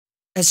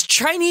Has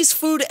Chinese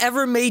food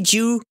ever made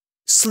you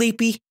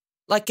sleepy?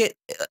 Like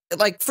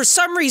for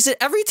some reason,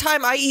 every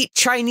time I eat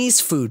Chinese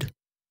food,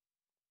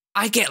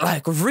 I get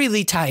like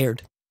really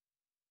tired.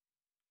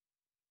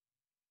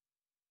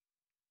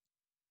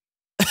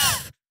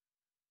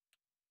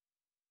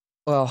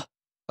 Well,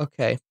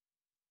 okay.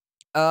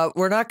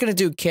 We're not gonna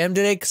do cam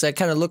today because I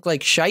kind of look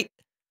like shite.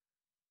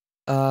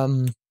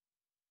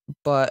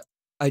 But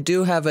I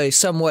do have a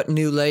somewhat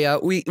new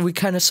layout. We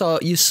kind of saw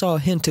a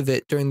hint of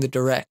it during the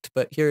direct,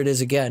 but here it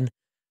is again.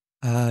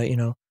 You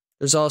know,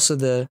 there's also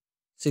the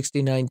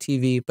 69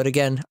 TV, but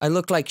again, I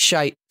look like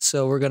shite,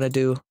 so we're gonna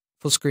do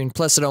full screen.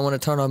 Plus, I don't want to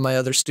turn on my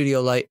other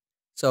studio light.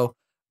 So,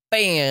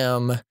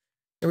 bam!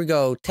 Here we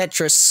go,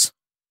 Tetris.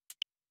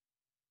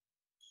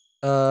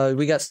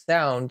 We got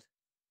sound.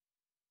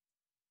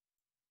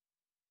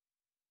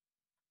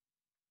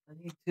 I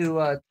need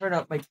to turn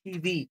up my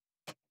TV.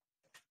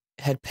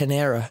 Had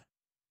Panera.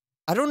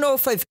 I don't know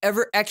if I've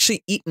ever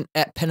actually eaten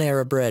at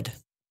Panera Bread.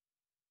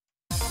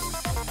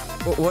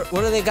 What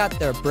do they got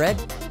there? Bread?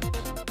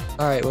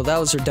 Alright, well that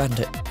was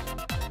redundant.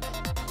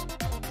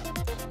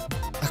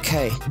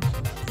 Okay.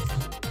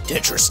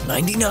 Tetris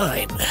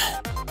 99.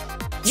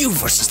 You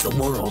versus the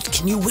world.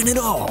 Can you win it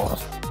all?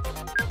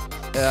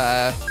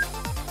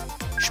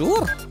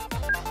 Sure.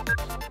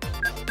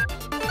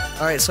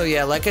 Alright, so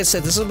yeah, like I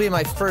said, this will be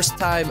my first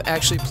time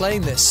actually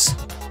playing this.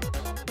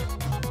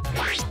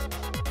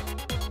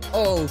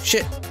 Oh,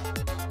 shit.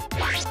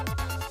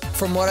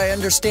 From what I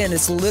understand,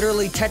 it's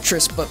literally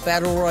Tetris, but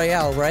Battle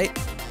Royale, right?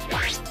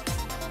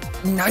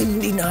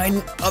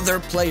 99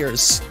 other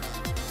players.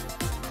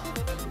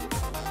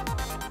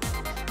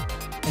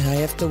 And I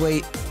have to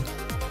wait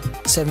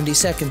 70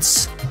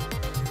 seconds.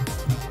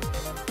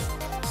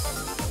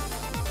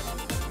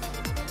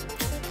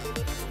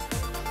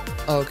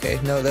 Okay,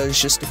 no, that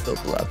was just to fill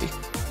the lobby.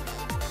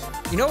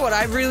 You know what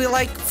I really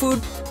like? Food?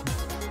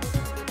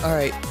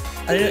 Alright.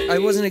 I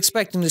wasn't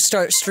expecting to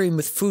start stream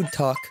with food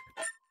talk.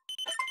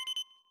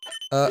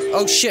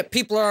 Oh shit,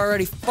 people are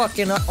already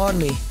fucking on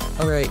me.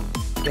 Alright.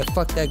 Yeah,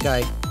 fuck that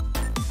guy.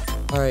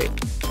 Alright.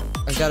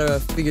 I gotta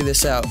figure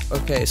this out.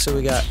 Okay, so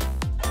we got...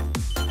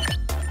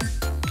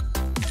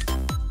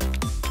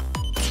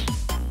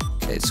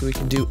 Okay, so we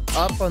can do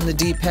up on the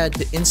D-pad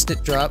to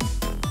instant drop.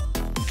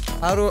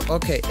 How do...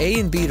 Okay, A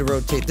and B to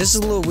rotate. This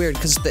is a little weird,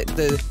 because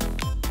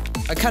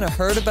I kind of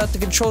heard about the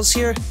controls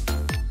here.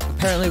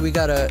 Apparently we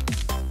gotta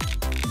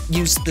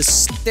use the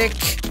stick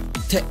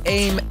to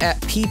aim at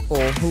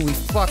people who we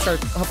fuck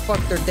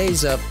their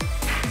days up.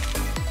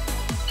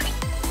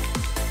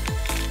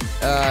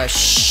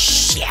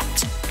 Shit.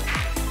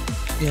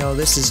 You know,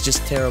 this is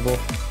just terrible.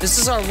 This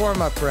is our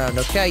warm-up round,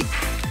 okay?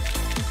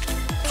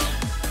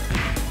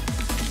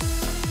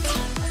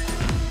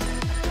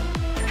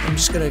 I'm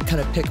just gonna kind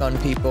of pick on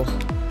people.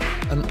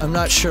 I'm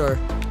not sure.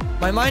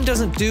 My mind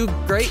doesn't do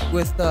great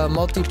with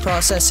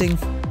multi-processing,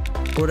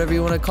 or whatever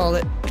you want to call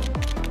it.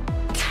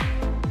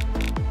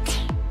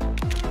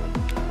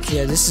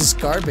 Yeah, this is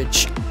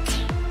garbage.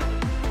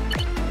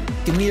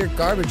 Give me your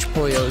garbage,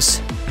 Poyos.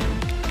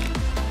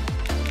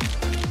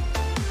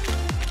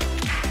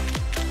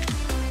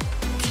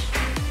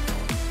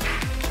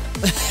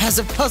 As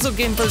a puzzle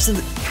game person...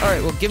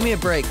 Alright, well, give me a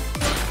break.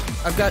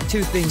 I've got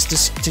two things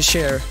to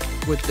share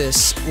with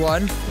this.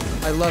 One,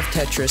 I love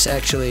Tetris,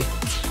 actually.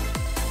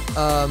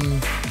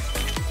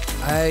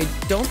 I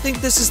don't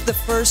think this is the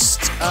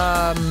first,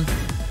 time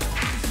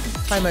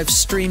I've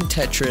streamed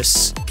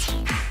Tetris.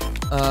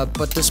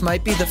 But this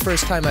might be the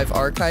first time I've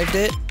archived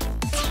it.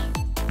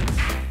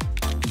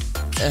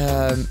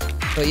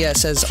 But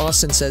yes, as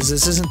Austin says,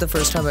 this isn't the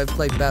first time I've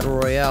played Battle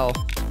Royale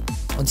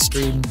on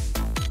stream.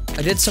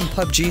 I did some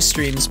PUBG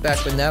streams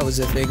back when that was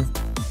a thing.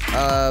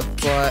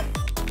 But...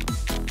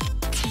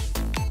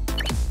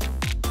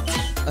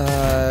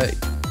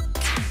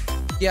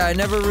 yeah, I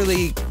never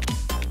really...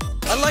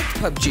 I liked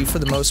PUBG for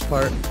the most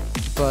part,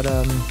 but,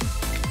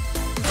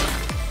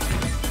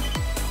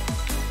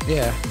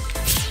 yeah.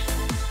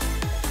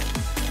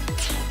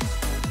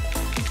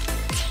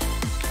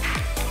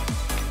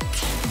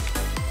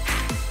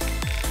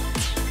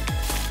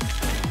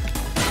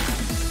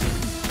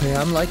 Okay,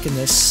 I'm liking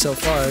this so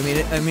far.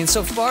 I mean,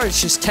 so far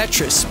it's just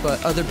Tetris,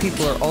 but other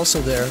people are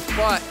also there.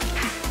 But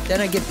then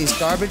I get these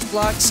garbage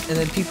blocks, and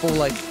then people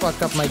like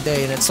fuck up my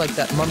day, and it's like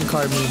that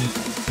Mumcar meme.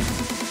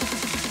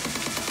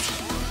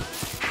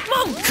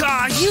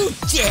 Mumcar, you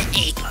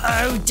dick!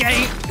 Oh,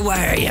 don't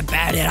worry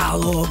about it.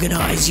 I'll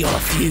organize your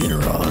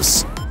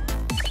funerals.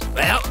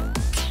 Well,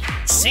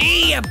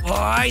 see ya,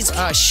 boys.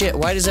 Ah, shit.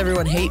 Why does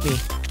everyone hate me?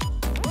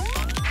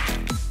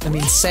 I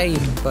mean,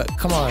 same, but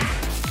come on.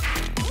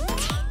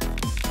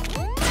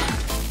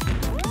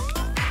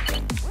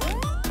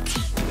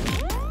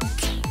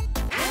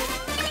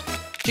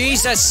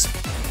 Jesus!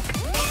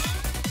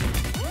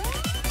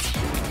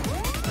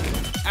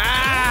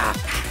 Ah!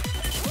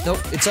 Nope,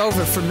 it's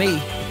over for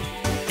me.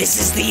 This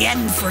is the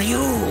end for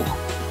you!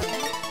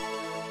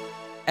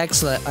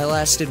 Excellent. I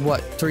lasted,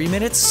 what, 3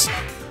 minutes?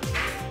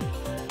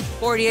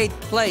 48th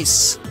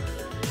place.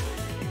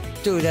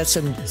 dude, that's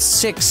some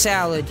sick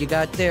salad you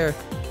got there.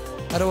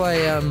 How do I,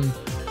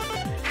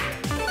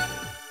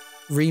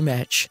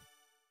 rematch?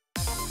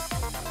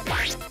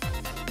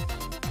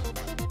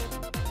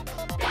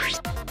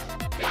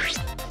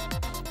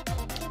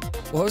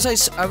 What was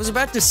I was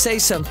about to say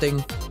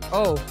something.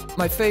 Oh,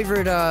 my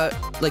favorite,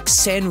 like,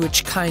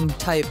 sandwich kind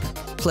type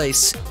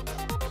place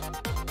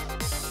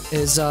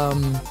is, I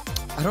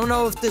don't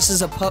know if this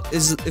is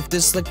if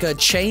this is like a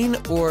chain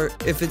or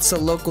if it's a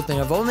local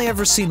thing. I've only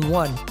ever seen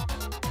one,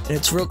 and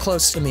it's real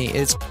close to me.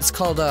 It's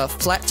called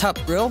Flat Top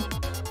Grill.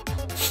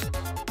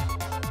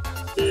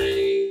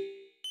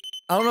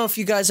 I don't know if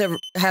you guys ever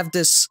have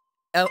this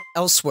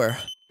elsewhere,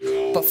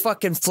 but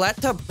fucking Flat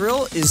Top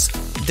Grill is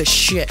the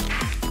shit.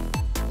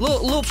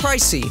 Little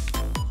pricey,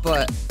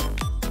 but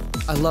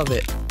I love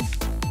it.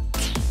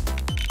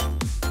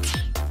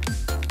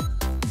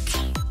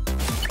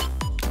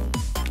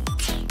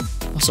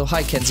 Also,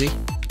 hi Kenzie.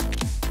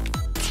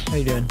 How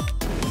you doing?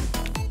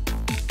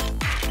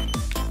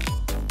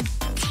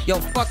 Yo,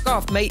 fuck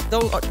off, mate.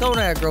 Don't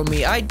aggro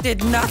me. I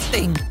did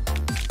nothing.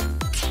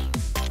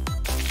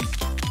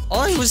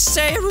 All I was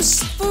saying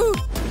was food.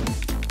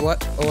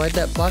 What? Oh, I had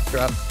that block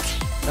drop.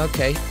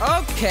 Okay.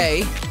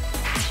 Okay.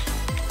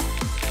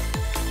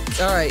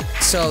 Alright,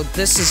 so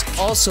this is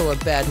also a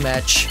bad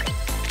match.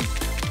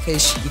 In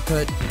case you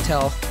couldn't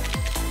tell.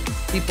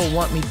 People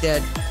want me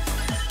dead.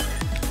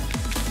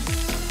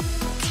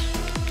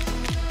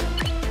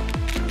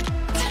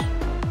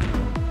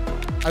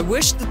 I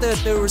wish that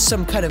there was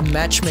some kind of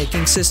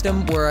matchmaking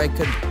system where I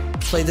could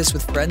play this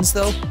with friends,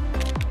 though.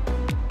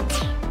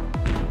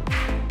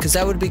 Because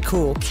that would be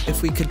cool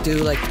if we could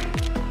do, like,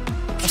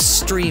 a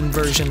stream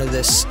version of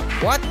this.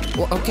 What?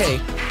 Well, okay.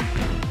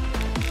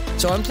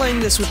 So I'm playing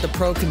this with the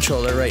Pro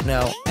Controller right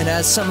now, and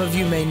as some of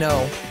you may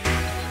know,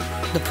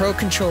 the Pro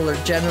Controller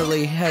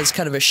generally has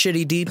kind of a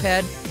shitty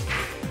D-pad.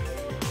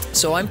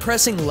 So I'm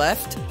pressing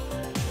left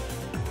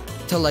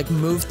to, like,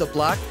 move the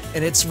block,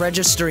 and it's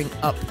registering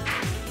up.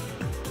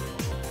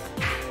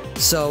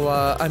 So,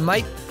 I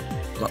might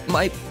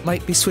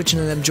be switching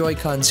to them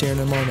Joy-Cons here in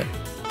a moment.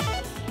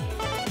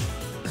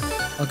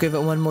 I'll give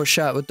it one more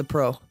shot with the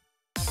Pro.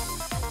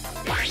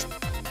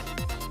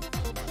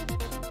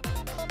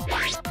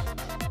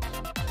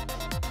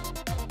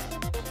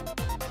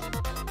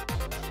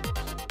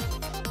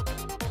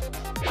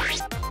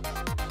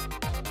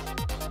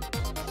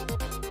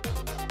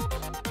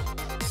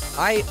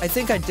 I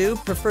think I do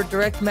prefer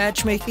direct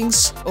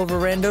matchmakings over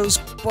randos,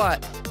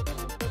 but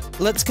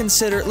let's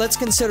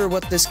consider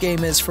what this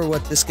game is for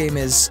what this game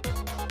is.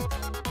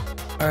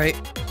 All right.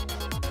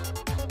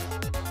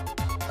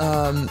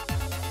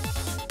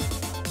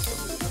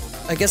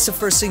 I guess the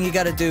first thing you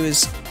gotta do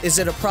is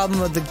it a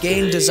problem of the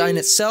game design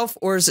itself,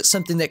 or is it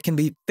something that can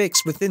be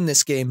fixed within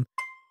this game?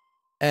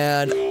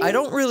 And I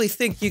don't really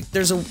think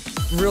there's a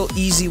real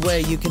easy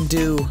way you can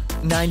do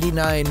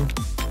 99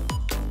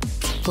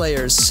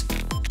 players.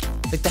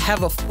 Like, to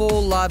have a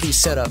full lobby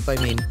setup, I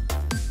mean.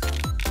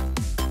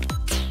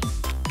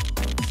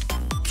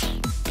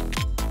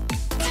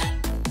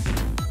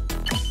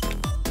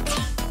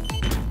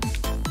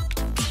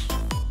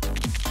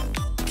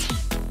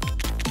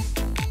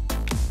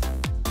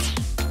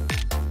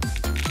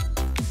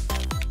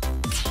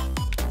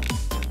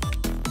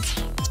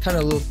 Kind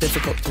of a little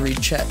difficult to read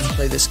chat and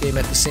play this game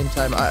at the same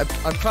time. I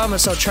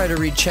promise I'll try to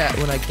read chat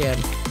when I can.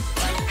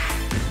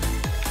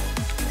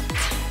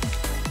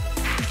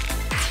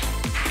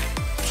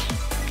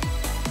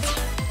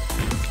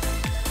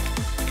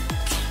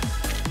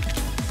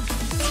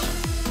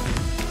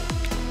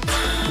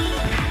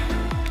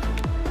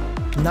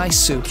 Nice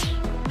suit.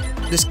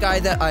 This guy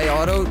that I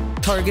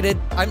auto-targeted,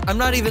 I'm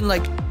not even,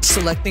 like,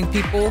 selecting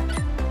people.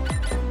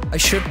 I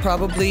should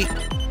probably...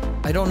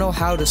 I don't know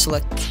how to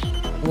select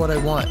what I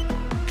want.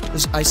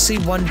 I see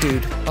one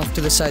dude off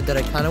to the side that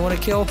I kind of want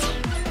to kill.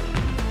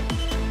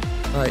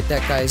 Alright,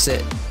 that guy's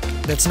it.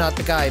 That's not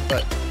the guy,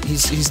 but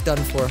he's done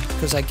for,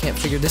 because I can't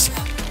figure this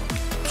out.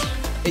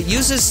 It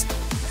uses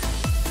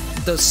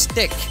the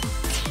stick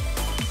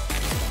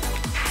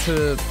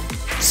to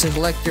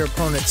select your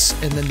opponents,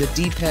 and then the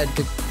D-pad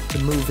to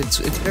move. It's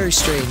very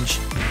strange.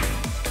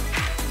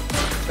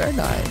 Very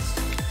nice.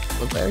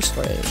 But very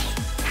strange.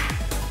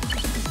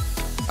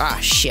 Ah,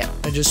 shit.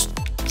 I just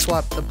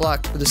swapped the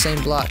block for the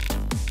same block.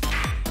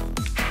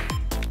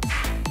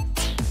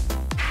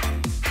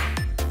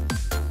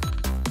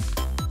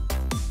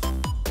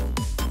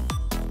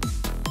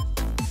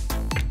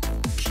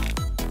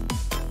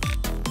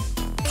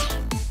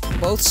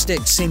 Both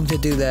sticks seem to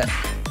do that.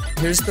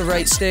 Here's the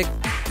right stick.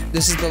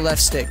 This is the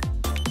left stick.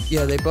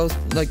 Yeah, they both,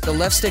 like, the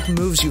left stick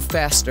moves you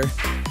faster.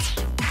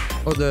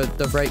 Or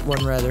the right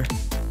one, rather.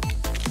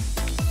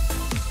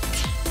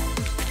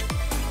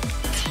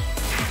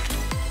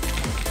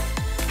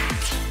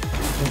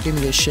 Don't give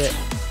me this shit.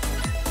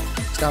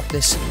 Stop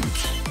this.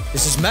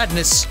 This is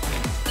madness.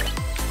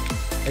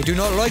 I do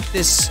not like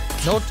this.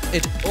 Not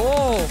at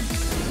all.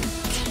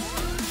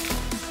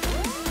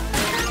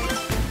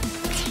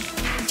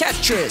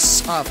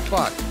 Tetris! Ah,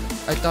 fuck.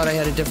 I thought I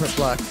had a different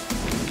block.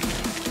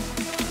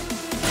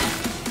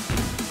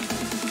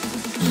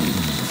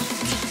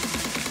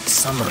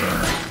 summer.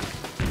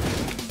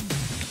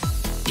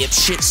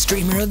 Dipshit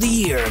Streamer of the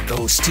Year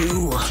goes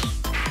to...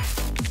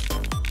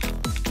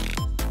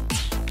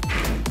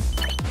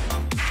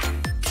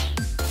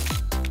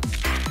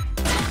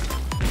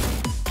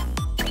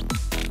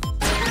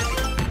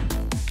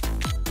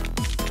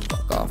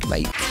 Fuck off,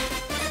 mate.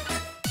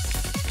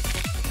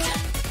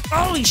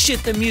 Holy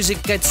shit, the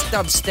music gets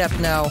dubstep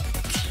now.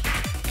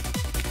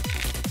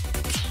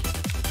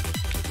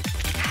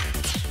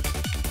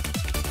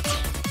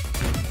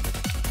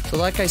 So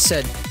like I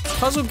said,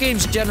 puzzle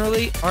games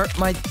generally aren't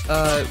my,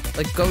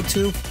 like,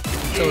 go-to.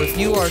 So if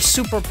you are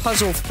super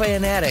puzzle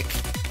fanatic,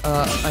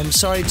 I'm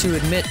sorry to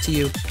admit to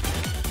you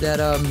that,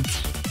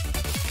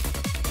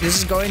 this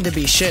is going to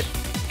be shit.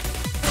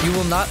 You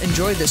will not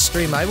enjoy this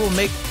stream. I will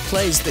make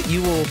plays that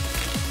you will...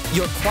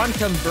 Your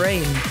quantum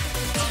brain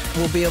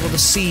will be able to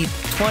see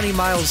 20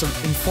 miles in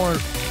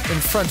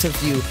front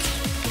of you.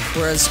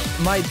 Whereas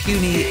my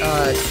puny,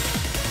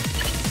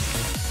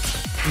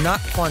 not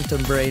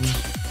quantum brain...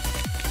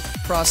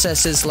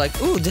 processes like,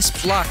 ooh, this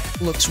block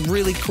looks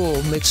really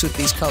cool mixed with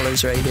these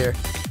colors right here.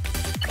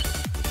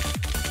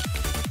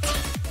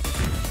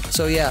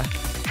 So yeah.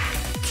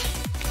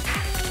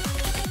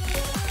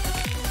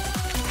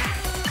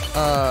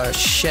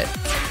 Shit.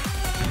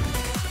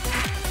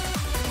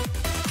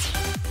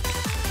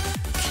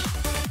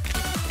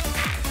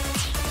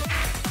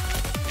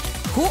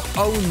 Who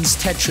owns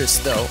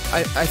Tetris though?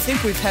 I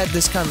think we've had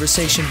this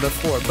conversation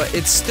before, but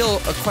it's still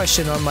a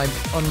question on my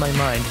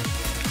mind.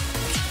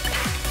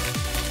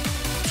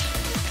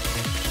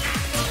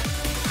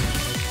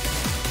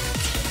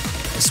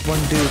 This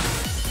one dude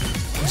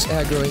who's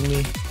aggroing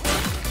me.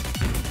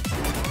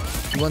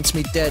 He wants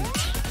me dead.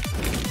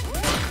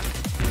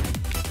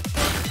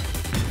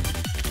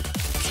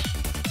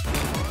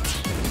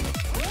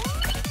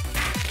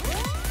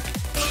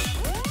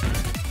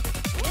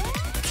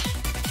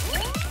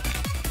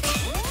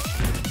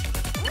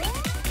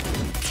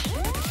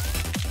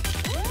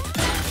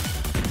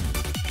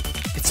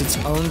 It's its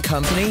own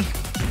company?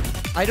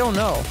 I don't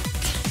know.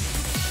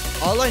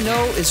 All I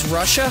know is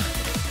Russia.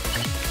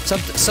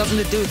 Something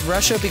to do with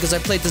Russia, because I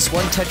played this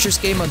one Tetris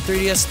game on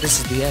 3DS. This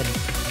is the end.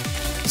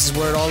 This is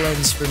where it all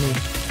ends for me.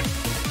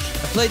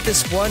 I played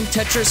this one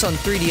Tetris on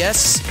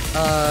 3DS.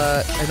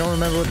 I don't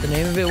remember what the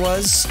name of it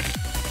was,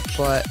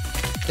 but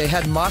they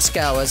had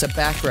Moscow as a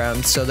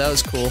background, so that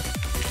was cool.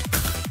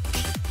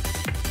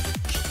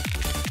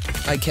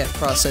 I can't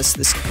process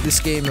this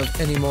game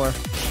anymore.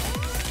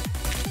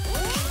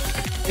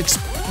 It's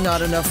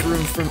not enough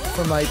room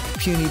for my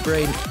puny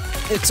brain.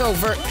 It's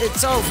over.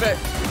 It's over.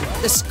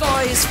 The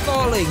sky is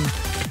falling!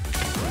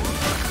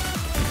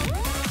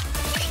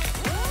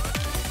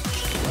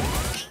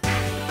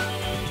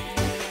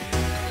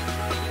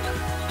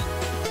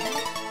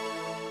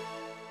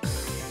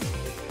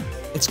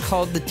 It's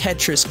called the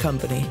Tetris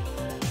Company.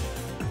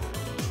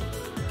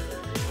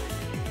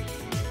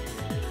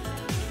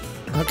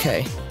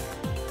 Okay.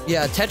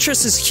 Yeah,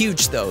 Tetris is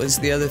huge though, is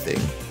the other thing.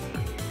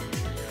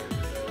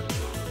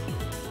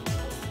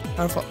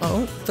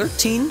 Oh,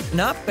 13?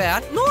 Not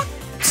bad. Not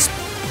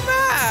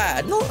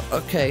bad! No,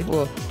 okay,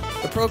 well,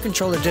 the Pro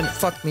Controller didn't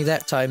fuck me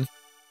that time.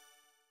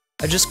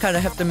 I just kind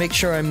of have to make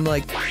sure I'm,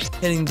 like,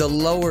 hitting the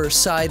lower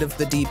side of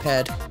the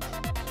D-pad.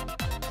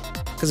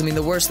 Because, I mean,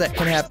 the worst that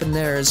can happen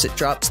there is it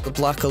drops the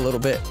block a little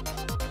bit.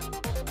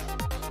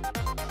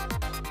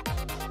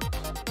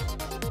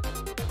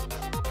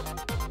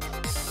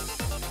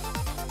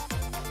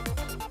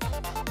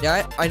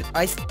 Yeah,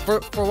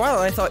 for a while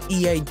I thought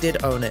EA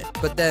did own it,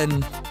 but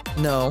then,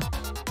 no.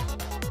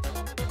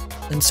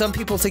 And some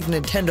people think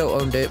Nintendo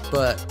owned it,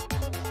 but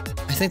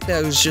I think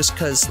that was just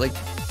because, like,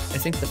 I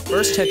think the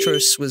first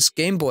Tetris was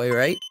Game Boy,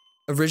 right?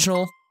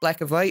 Original,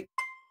 black and white?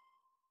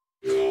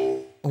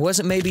 It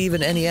wasn't maybe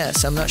even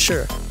NES, I'm not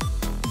sure.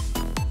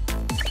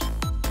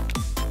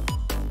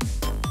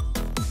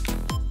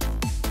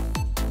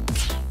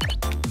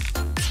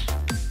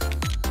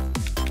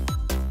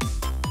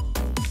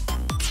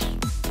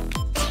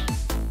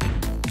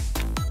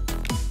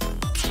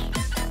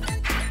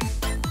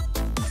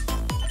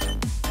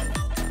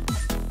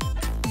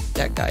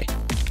 That guy.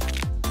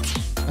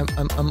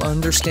 I'm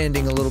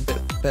understanding a little bit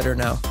better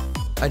now.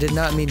 I did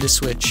not mean to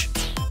switch.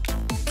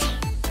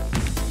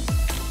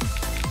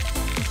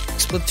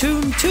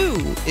 Splatoon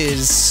 2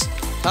 is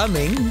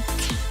coming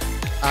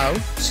out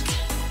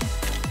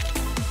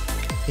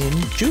in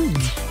June.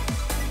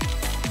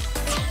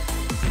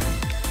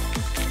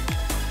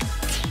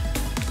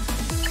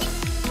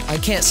 I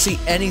can't see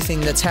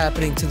anything that's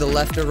happening to the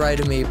left or right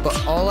of me,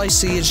 but all I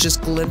see is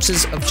just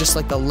glimpses of just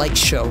like a light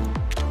show.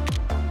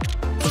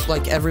 With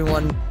like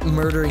everyone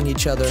murdering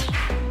each other.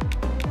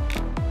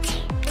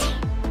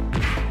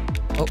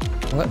 Oh,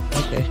 what?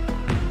 Okay.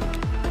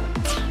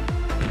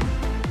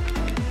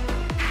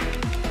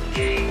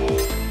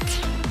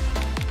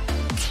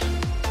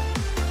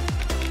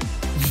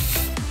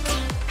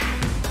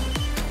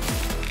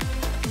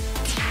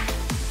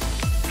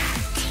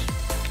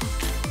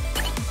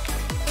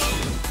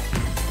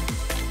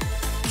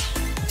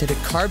 Did a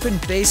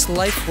carbon-based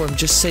life form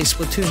just say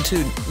Splatoon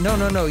 2? No,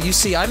 no, no. You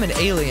see, I'm an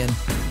alien.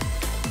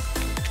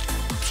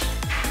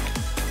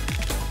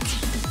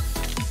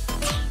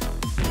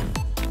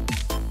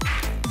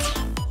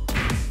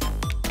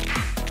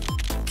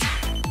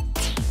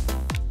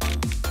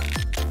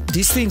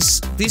 These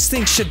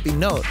things should be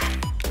known.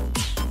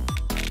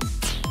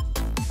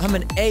 I'm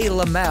an A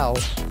Lamau.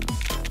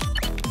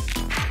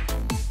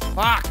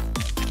 Fuck!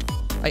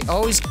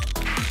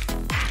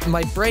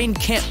 My brain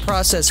can't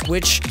process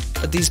which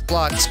of these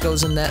blocks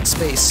goes in that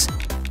space.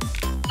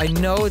 I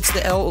know it's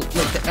the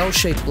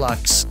L-shaped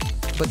blocks,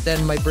 but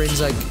then my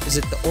brain's like, is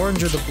it the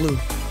orange or the blue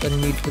that I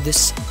need for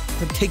this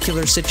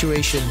particular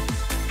situation?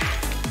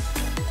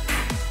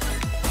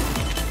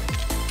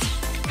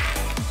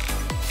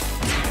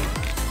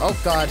 Oh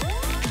god.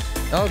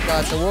 Oh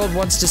god, the world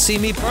wants to see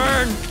me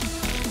burn!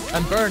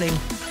 I'm burning.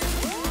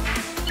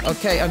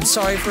 Okay, I'm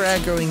sorry for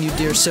aggroing you,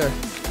 dear sir.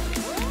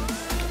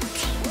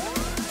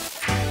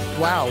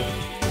 Wow.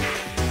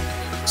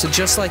 So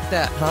just like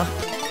that, huh?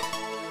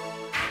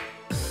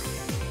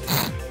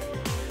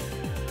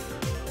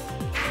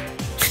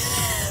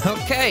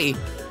 Okay.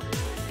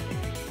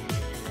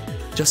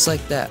 Just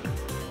like that.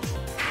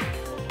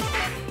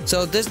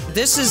 So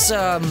this is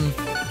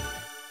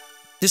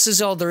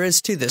all there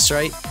is to this,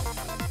 right?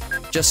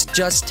 Just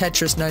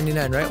Tetris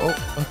 99, right? Oh,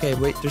 okay,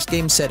 wait, there's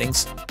game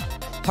settings.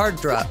 Hard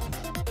drop.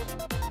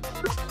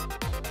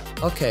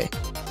 Okay.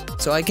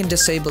 So I can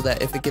disable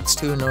that if it gets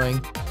too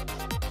annoying.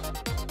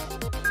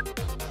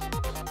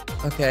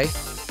 Okay.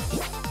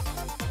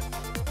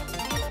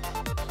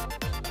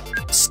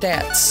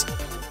 Stats.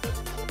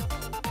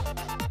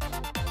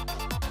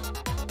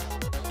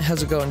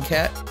 How's it going,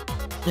 cat?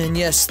 And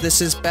yes,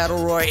 this is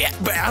Battle Royale.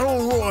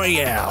 Battle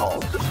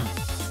Royale!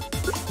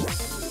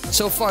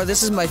 So far,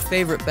 this is my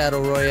favorite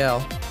Battle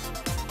Royale.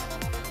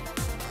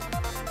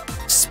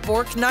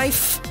 Spork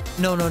knife?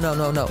 No, no, no,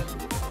 no, no.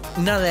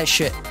 None of that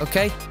shit,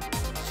 okay?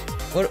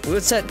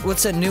 What's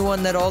that new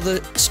one that all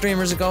the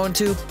streamers are going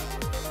to?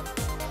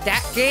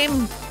 That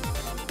game?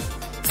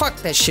 Fuck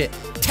that shit.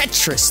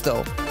 Tetris,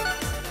 though.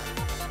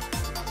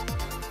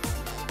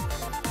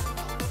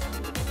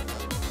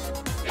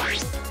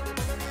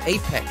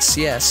 Apex,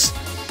 yes.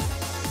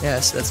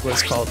 Yes, that's what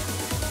it's called.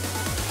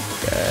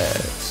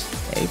 Yes.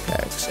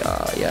 Apex,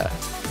 yeah.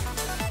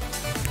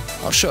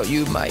 I'll show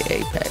you my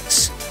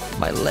Apex.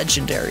 My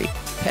legendary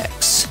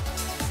pecs.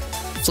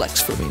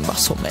 Flex for me,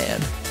 muscle man.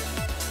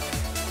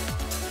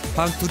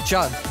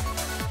 Pantuchan.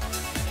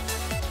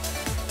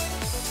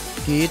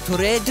 Get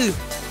ready.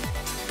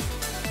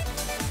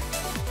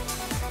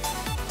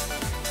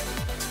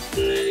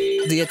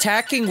 The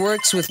attacking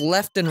works with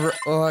left and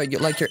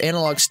like your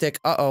analog stick.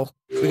 Uh-oh.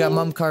 We got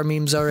Mumcar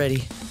memes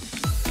already.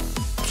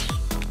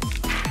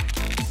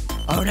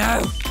 Oh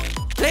no!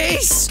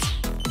 Please!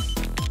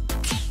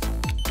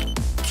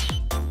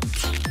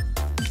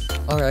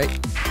 Alright.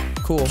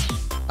 Cool.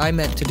 I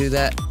meant to do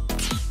that.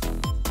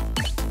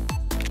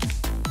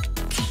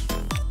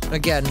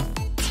 Again,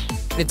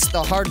 it's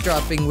the hard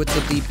dropping with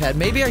the D-pad.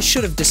 Maybe I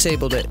should have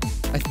disabled it.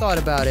 I thought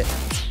about it.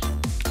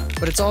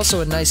 But it's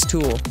also a nice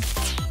tool.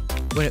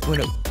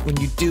 When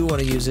you do want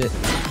to use it.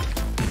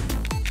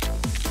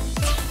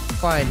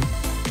 Fine.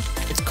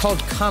 It's called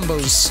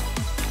combos.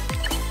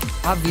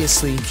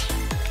 Obviously.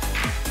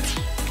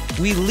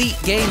 We elite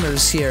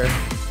gamers here.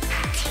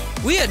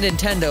 We at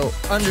Nintendo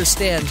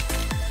understand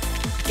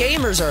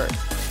gamers are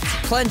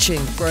clenching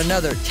for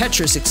another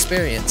Tetris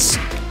experience.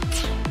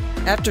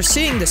 After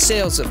seeing the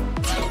sales of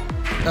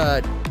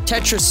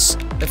Tetris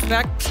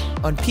Effect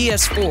on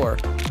PS4,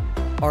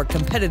 our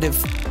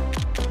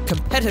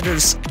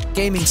competitors'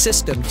 gaming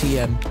system,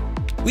 TM,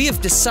 we have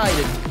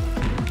decided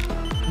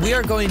we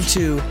are going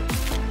to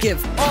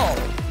give all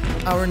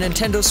our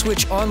Nintendo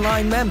Switch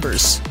Online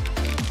members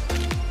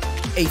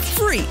a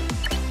free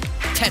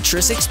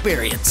Tetris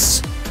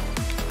experience.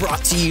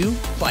 Brought to you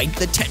by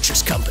the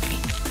Tetris Company.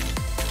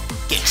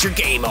 Get your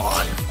game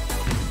on.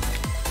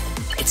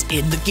 It's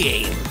in the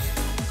game.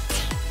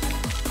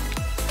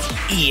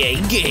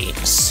 EA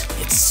Games.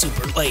 It's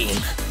super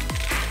lame.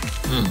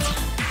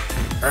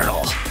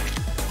 Ernal.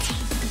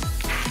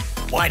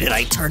 Why did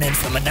I turn in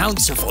from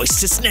announcer voice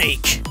to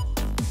Snake?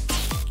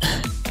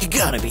 You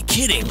gotta be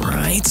kidding,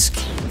 right?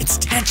 It's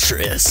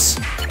Tetris.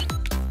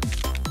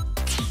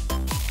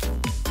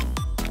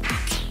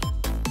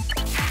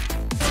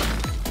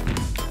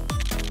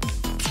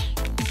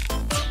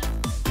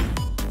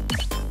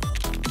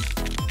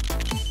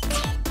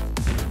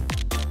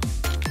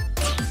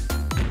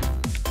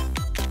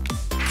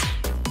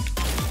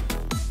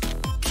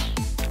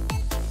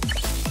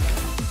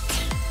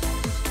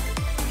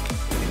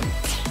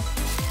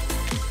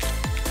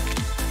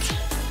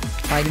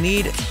 I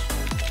need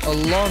a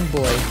long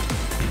boy.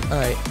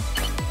 Alright,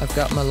 I've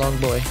got my long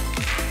boy.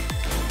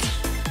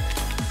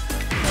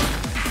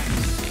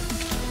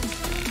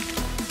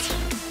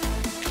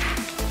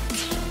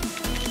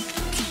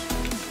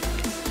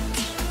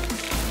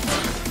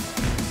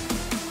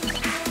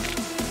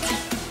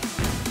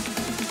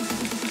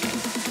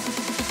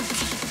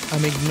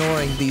 I'm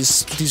ignoring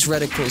these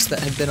reticles that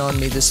have been on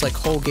me this like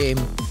whole game.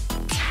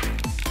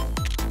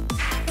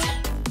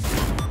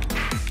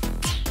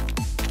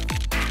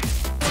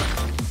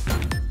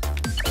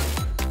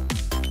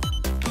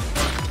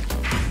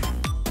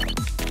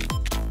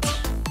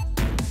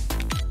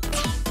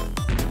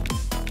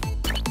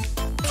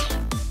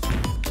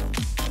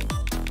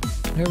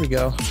 There we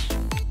go.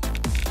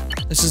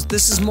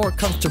 This is more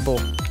comfortable.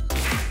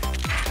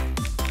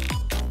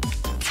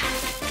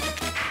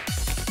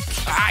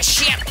 Ah,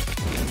 shit!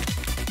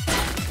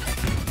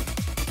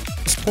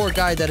 This poor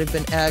guy that I've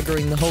been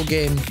aggroing the whole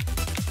game.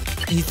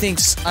 He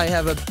thinks I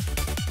have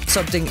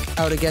something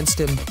out against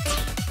him.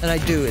 And I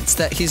do. It's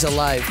that he's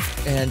alive,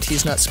 and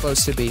he's not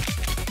supposed to be.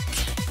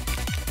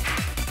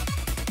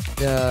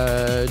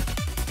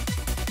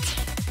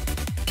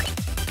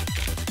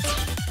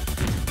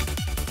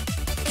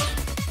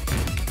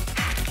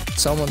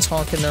 Someone's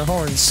honking their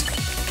horns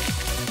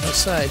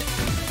outside.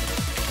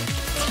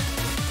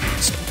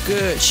 Some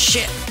good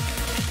shit.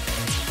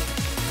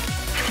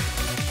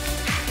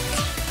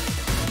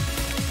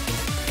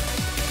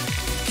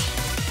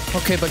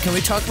 Okay, but can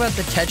we talk about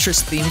the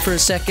Tetris theme for a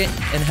second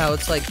and how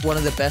it's like one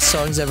of the best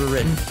songs ever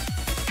written?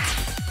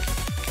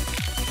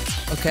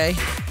 Okay,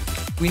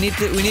 we need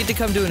to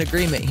come to an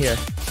agreement here.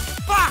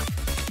 Fuck.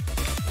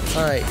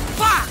 All right.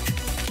 Fuck.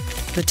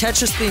 The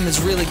Tetris theme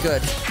is really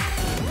good.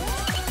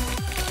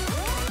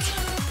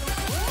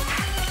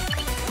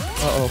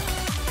 Uh-oh.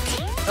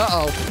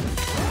 Uh-oh.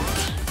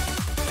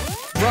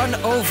 Run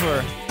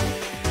over.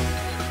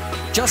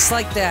 Just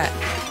like that.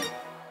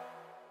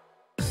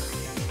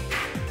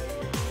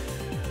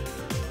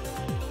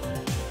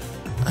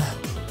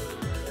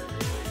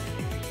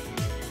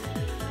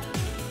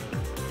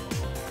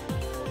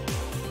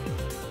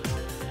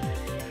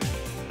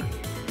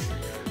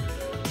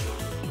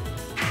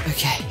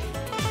 Okay.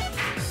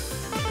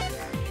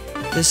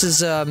 This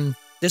is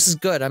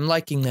good. I'm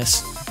liking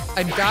this.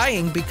 I'm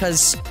dying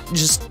because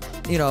just,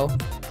 you know,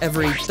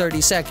 every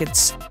 30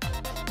 seconds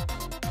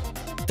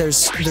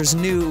there's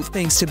new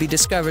things to be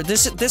discovered.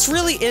 This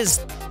really is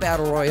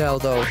Battle Royale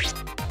though.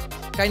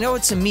 I know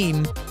it's a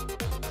meme,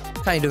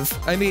 kind of.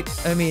 I mean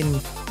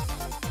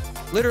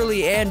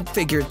literally and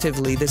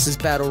figuratively this is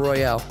Battle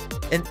Royale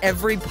in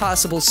every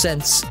possible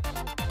sense.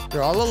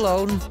 You're all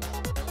alone,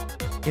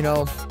 you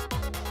know,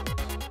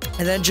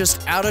 and then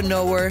just out of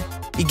nowhere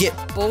you get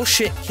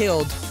bullshit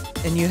killed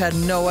and you had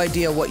no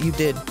idea what you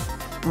did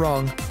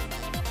wrong.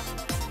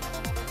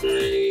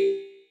 The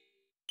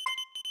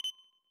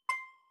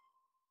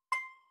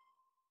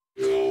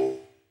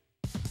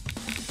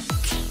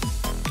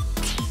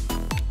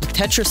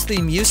Tetris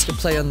theme used to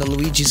play on the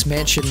Luigi's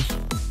Mansion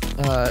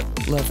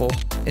level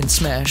in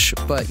Smash,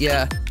 but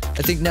yeah,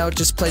 I think now it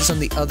just plays on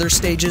the other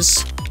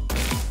stages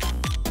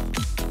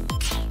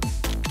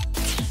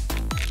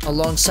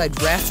alongside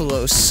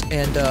Rathalos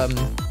and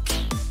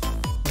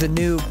the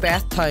new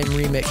Bath Time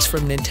remix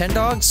from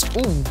Nintendogs.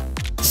 Ooh.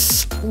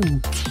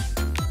 Ooh.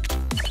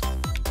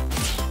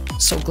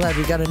 So glad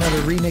we got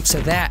another remix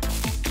of that.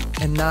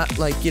 And not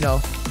like, you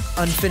know,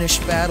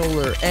 Unfinished Battle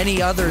or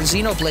any other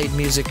Xenoblade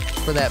music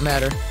for that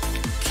matter.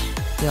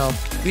 You know,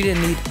 we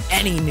didn't need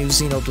any new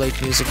Xenoblade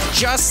music.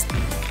 Just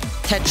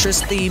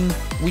Tetris theme.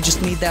 We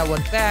just need that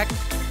one back.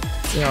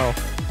 You know.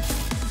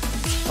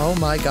 Oh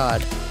my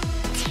god.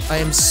 I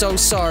am so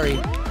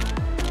sorry.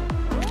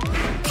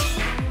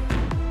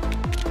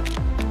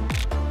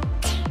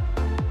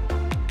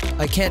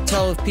 I can't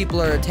tell if people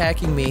are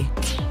attacking me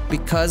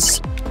because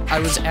I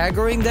was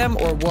aggroing them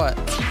or what.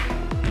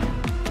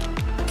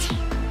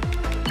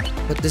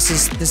 But this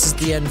is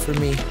the end for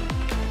me.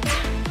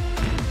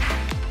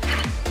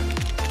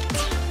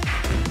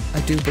 I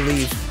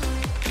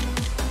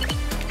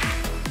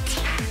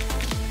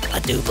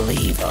do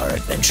believe our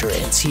adventure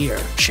ends here,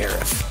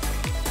 Sheriff.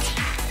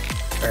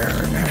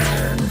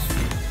 Earn.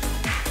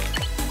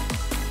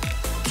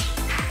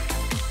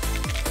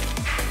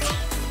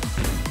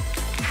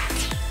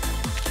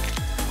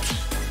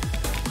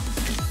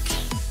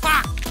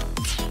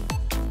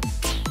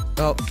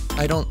 Oh,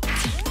 I don't...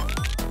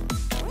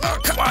 Oh,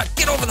 come on!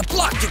 Get over the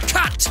block, you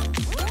cunt!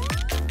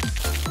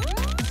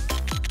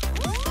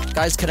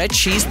 Guys, can I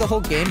cheese the whole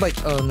game by...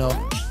 Oh, no.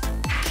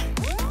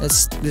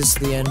 This is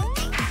the end.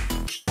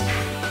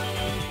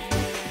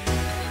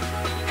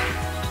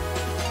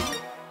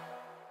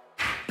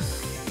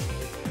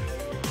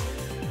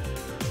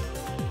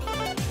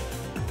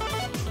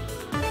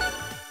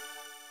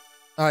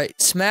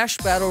 Alright, Smash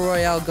Battle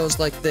Royale goes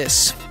like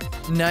this.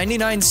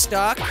 99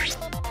 stock...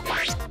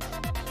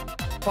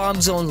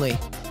 Bombs only.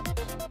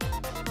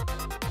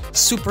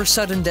 Super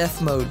sudden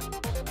death mode.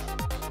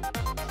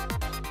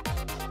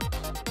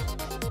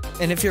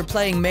 And if you're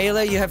playing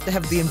melee, you have to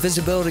have the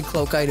invisibility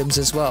cloak items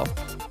as well.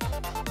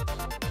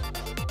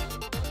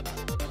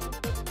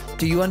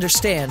 Do you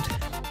understand?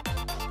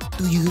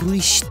 Do you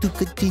wish to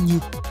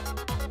continue?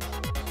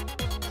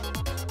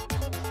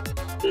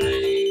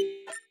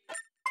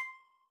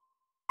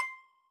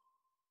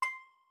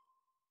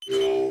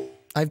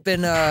 I've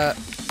been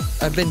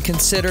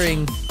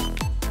considering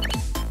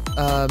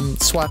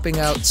swapping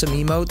out some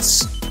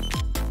emotes.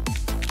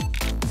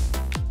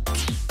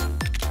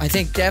 I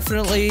think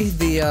definitely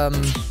the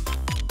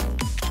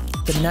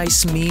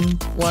nice meme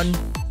one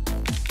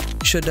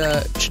should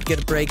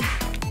get a break.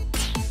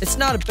 It's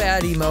not a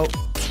bad emote,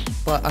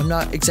 but I'm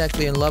not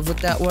exactly in love with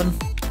that one.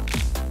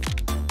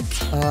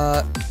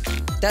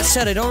 That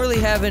said, I don't really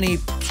have any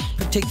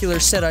particular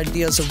set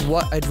ideas of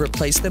what I'd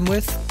replace them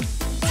with.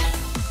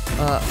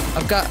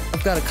 I've got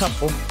a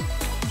couple.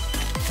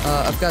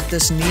 I've got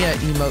this Nia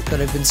emote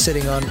that I've been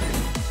sitting on.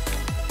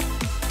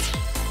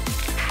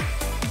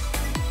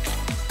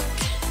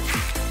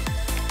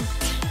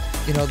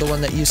 You know, the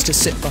one that used to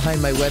sit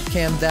behind my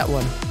webcam? That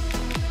one.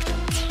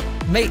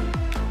 Mate!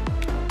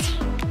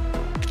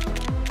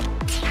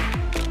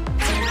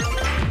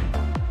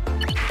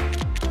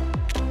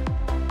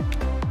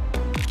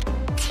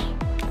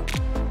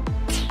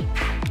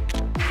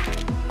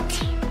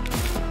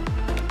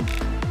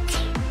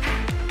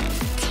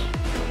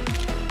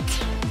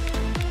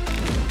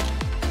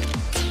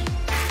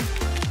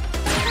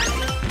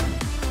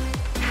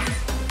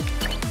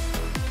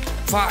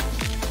 Fuck!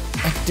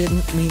 I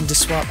didn't mean to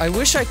swap. I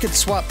wish I could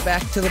swap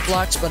back to the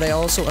blocks, but I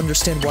also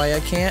understand why I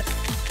can't.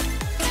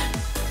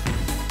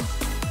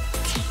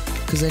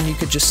 Because then you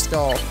could just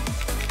stall.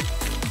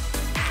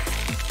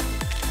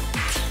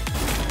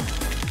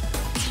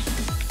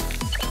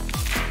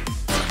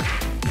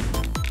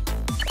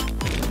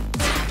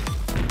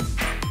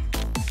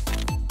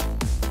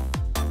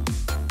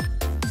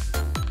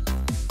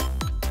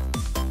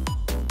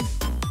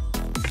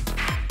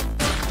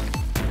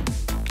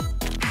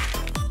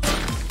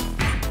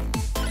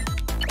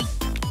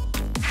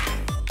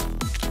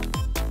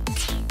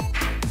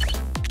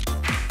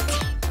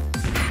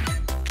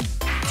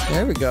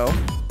 There we go.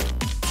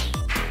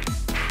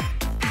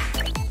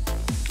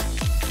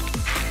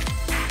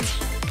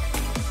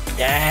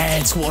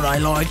 That's what I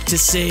like to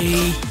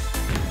see.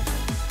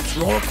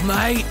 Rock,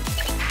 mate.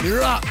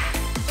 You're up.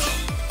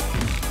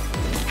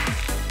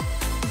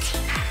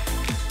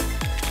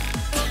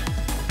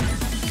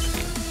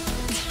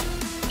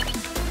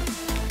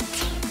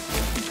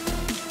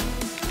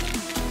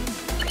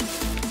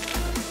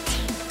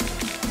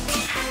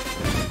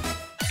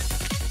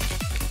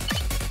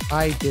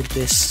 I did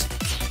this.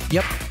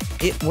 Yep,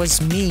 it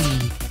was me.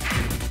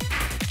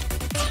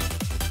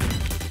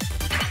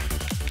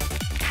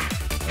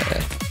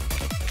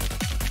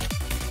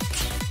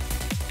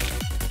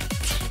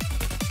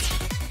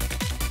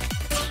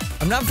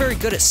 I'm not very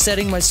good at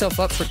setting myself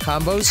up for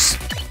combos.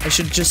 I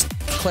should just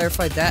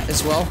clarify that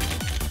as well.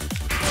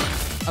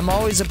 I'm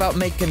always about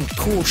making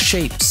cool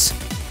shapes.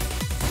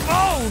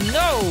 Oh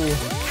no!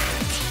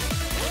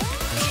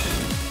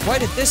 Why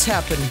did this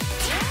happen?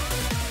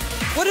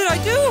 What did I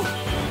do?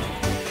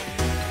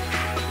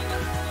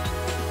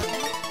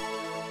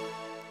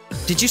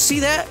 Did you see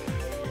that?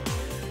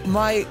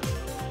 My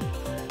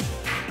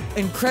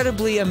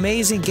incredibly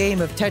amazing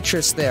game of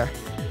Tetris there,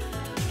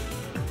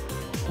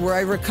 where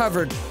I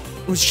recovered,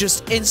 was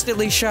just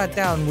instantly shot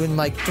down when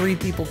like 3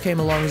 people came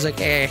along and was like,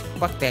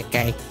 fuck that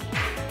guy.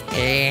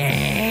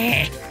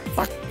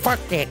 Fuck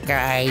that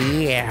guy,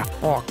 yeah,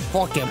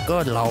 fuck him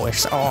good,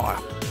 Lois. Oh,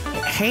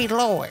 hey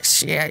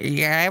Lois, yeah,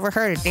 ever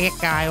heard of that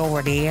guy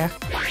over there?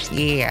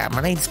 Yeah,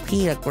 my name's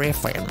Peter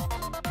Griffin.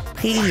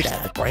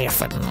 Peter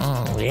Griffin,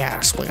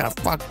 yes, we're gonna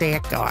fuck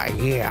that guy,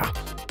 yeah.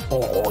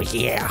 Oh,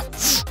 yeah.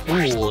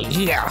 Oh,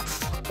 yeah.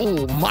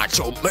 Oh,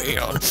 macho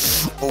man.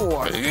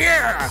 Oh,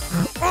 yeah.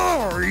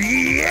 Oh,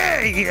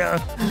 yeah.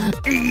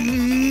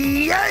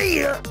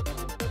 Yeah.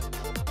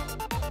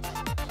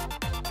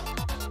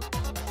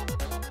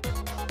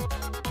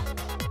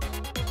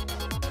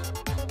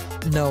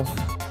 No,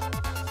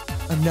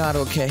 I'm not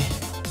okay.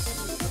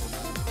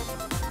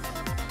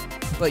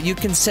 But you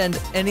can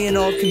send any and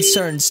all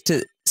concerns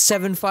to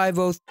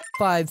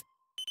 7505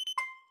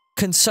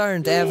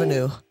 Concerned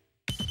Avenue.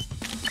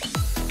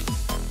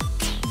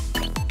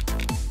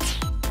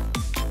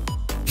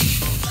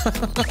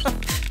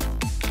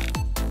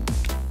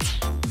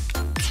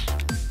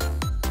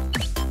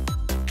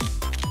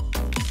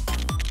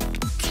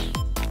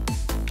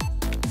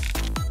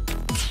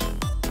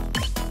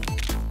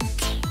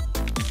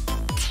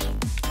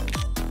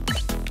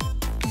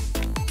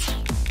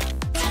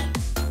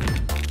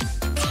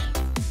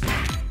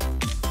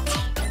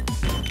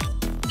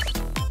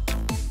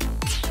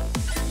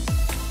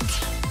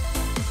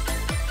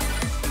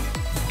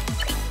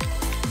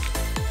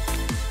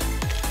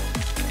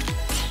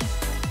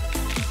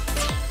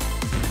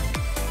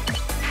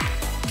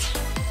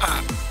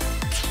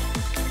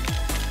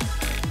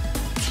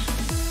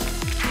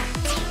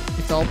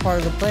 It's all part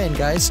of the plan,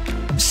 guys.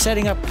 I'm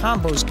setting up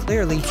combos,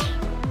 clearly.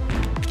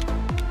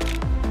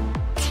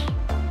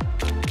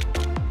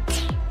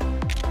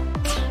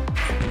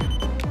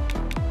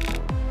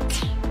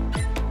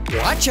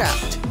 Watch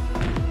out!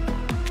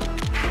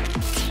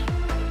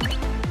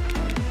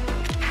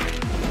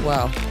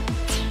 Wow.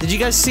 Did you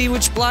guys see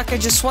which block I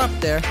just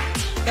swapped there?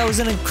 That was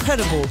an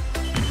incredible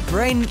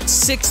Brain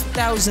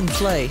 6000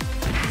 play.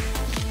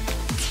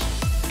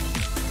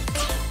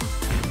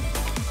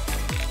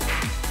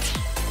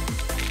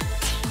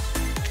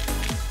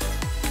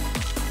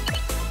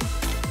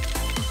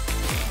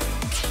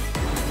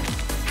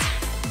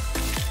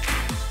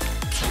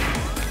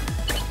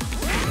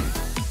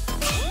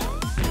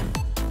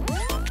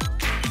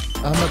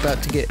 I'm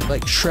about to get,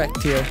 like,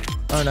 Shrek'd here,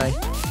 aren't I?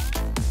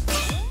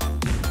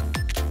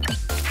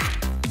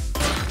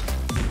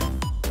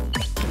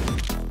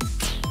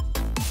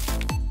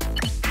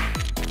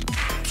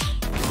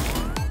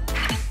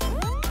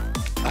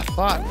 Ah,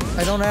 fuck.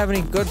 I don't have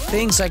any good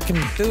things I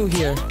can do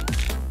here.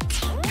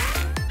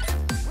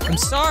 I'm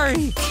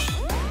sorry!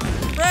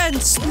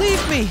 Friends,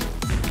 leave me!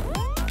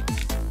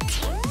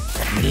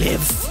 Let me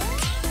live.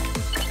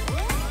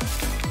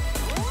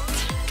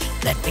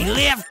 Let me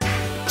live!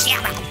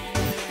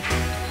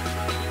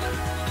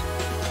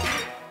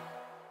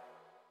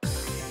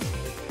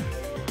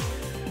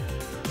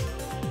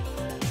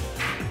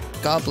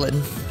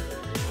 Goblin.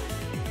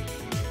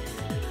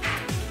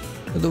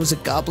 There was a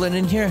goblin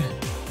in here?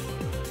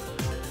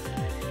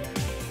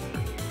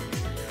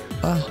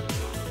 Wow.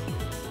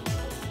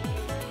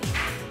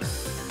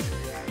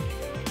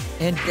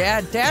 And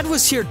Dad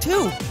was here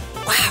too!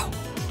 Wow!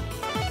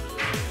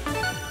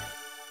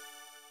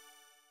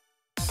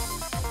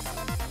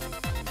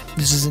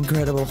 This is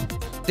incredible.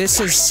 This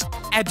is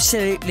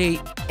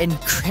absolutely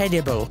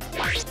incredible.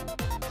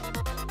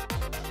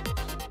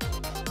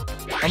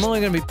 I'm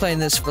only gonna be playing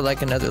this for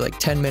like another like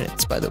 10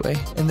 minutes, by the way.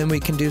 And then we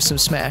can do some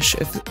Smash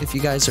if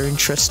you guys are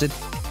interested.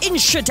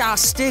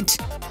 Interested!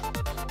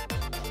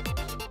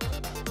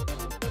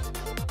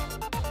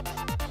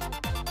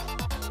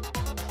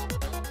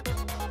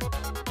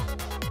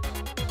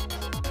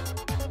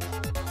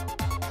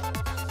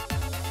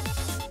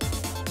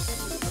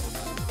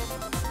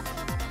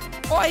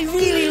 Oh, I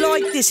really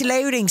like this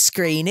loading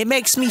screen. It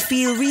makes me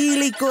feel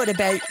really good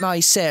about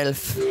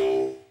myself.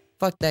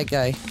 Fuck that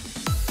guy.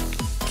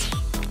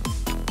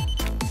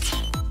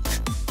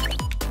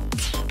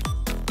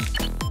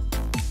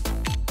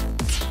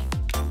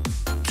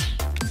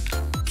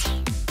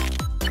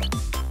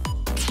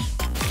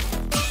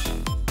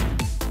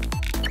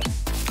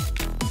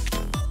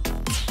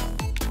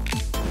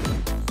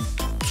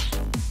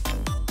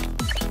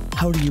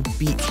 How do you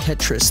beat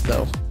Tetris,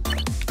 though?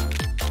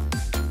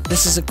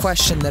 This is a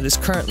question that is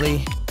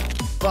currently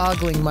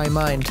boggling my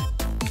mind.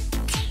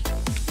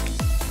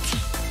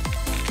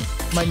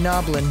 My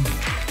noblin.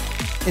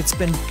 It's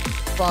been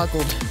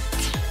boggled.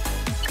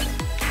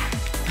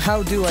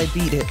 How do I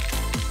beat it?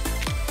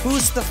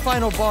 Who's the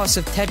final boss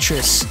of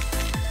Tetris?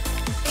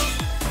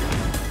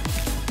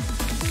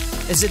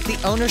 Is it the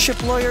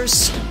ownership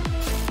lawyers?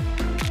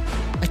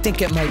 I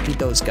think it might be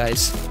those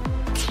guys.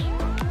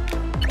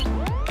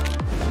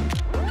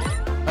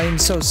 I am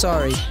so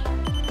sorry.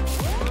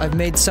 I've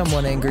made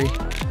someone angry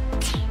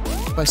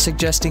by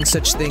suggesting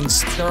such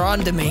things. They're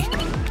on to me.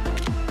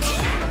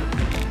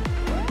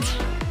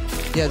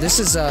 Yeah, this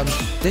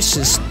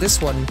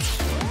one.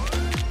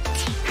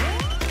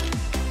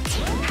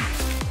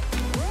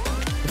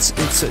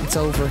 It's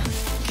over.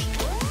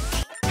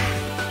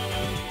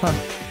 Huh.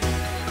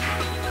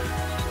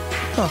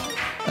 Huh.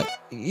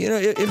 You know,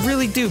 it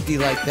really do be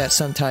like that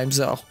sometimes,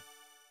 though.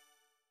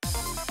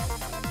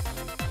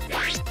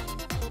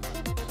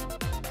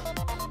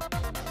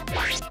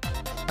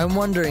 I'm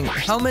wondering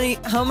how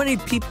many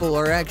people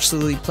are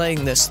actually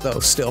playing this though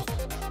still.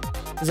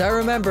 Because I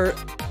remember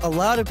a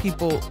lot of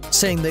people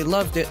saying they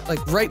loved it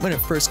like right when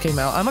it first came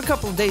out. I'm a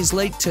couple of days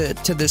late to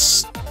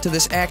this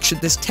action,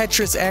 this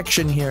Tetris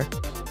action here.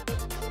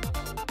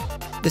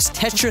 This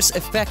Tetris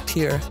effect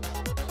here.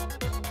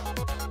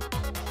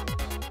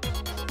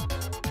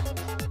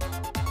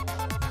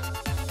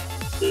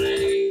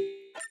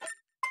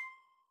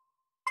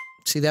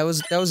 See, that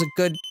was a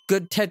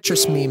good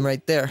Tetris meme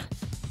right there.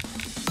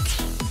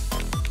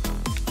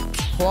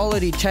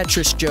 Quality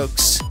Tetris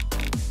jokes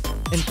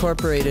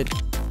incorporated.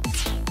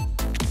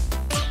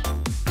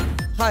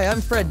 Hi,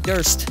 I'm Fred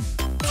Durst.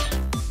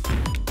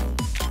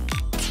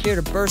 Here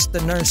to burst the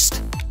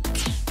nurst.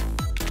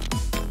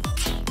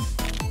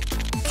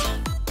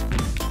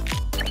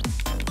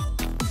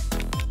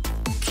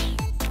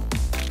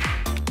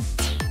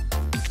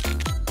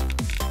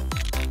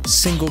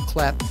 Single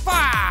clap. Fuck!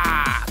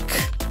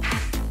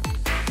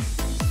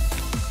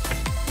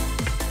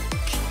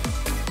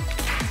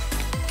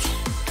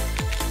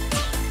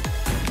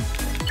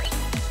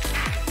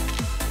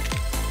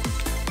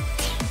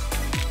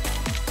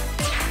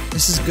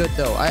 This is good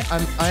though. I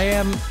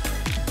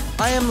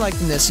am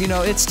liking this. You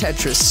know, it's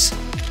Tetris.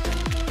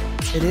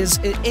 It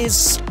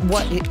is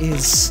what it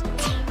is.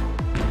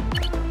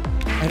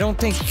 I don't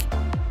think.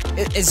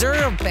 Is there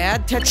a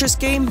bad Tetris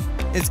game?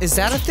 Is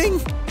that a thing?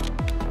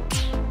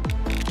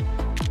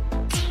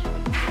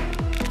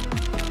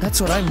 That's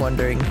what I'm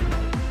wondering.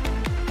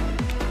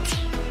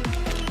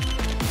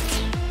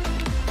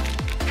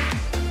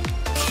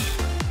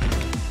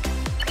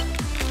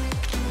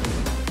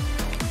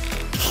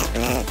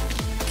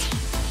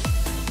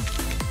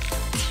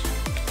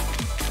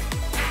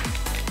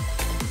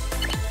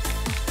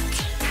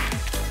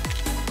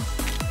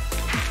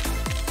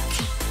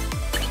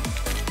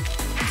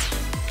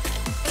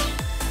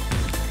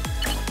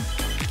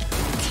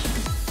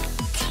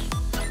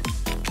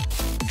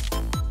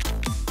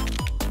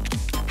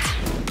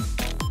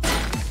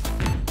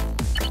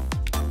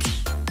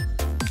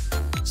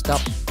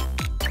 Stop.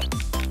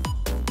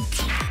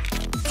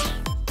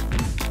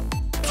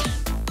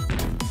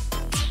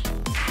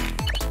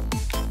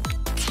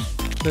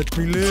 Let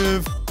me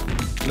live.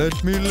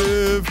 Let me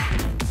live.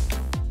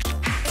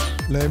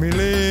 Let me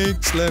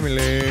links. Let me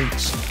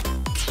links.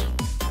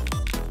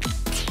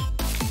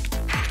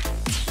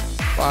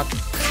 Fuck.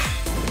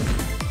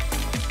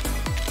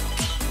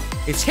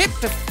 It's hit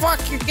the fuck,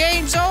 your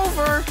game's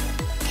over!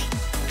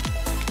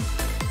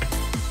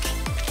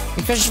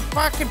 Because you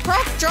fucking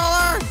pro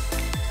controller!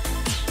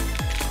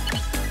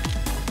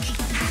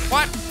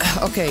 What?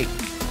 Okay.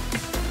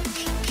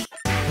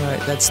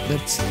 Alright, that's...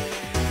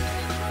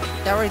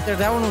 That right there,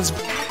 that one was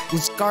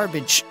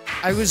garbage.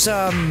 I was,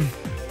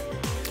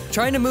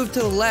 trying to move to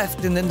the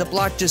left, and then the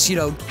block just, you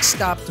know,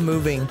 stopped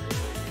moving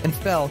and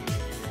fell.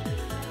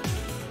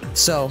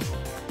 So...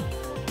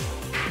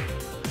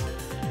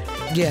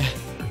 yeah.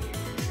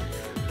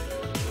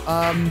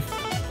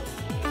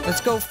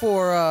 Let's go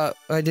for,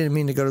 I didn't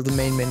mean to go to the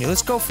main menu.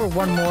 Let's go for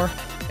one more,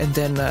 and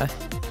then,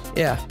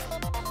 yeah.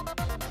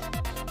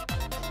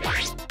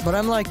 But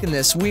I'm liking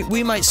this.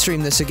 We might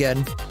stream this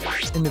again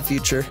in the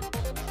future.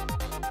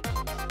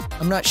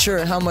 I'm not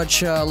sure how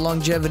much,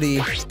 longevity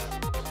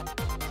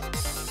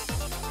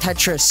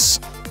Tetris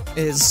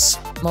is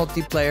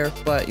multiplayer,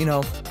 but, you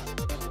know.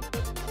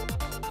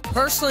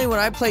 Personally, when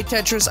I play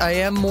Tetris, I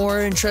am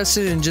more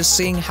interested in just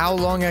seeing how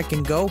long I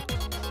can go.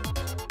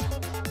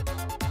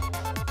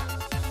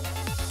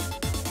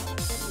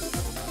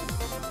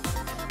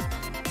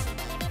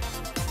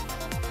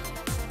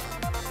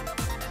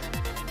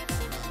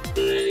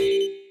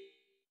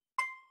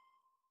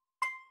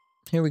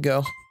 Here we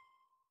go.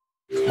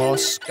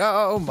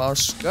 Moscow,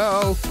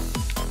 Moscow.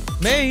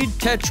 Made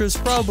Tetris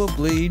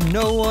probably.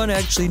 No one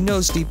actually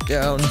knows deep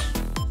down.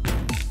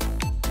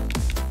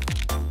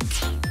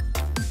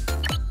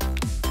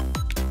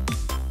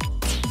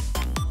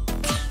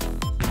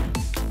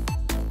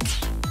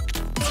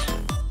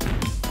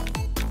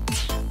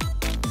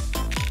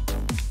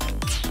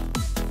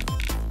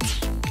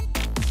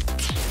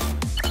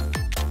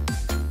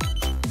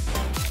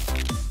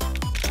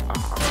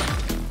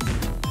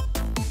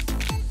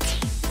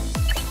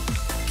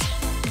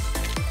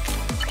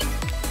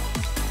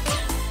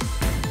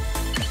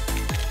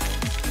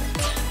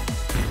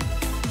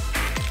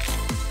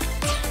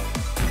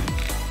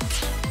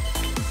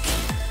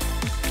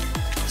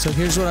 So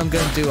here's what I'm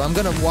gonna do. I'm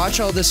gonna watch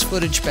all this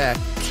footage back.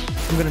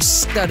 I'm gonna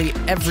study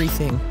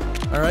everything,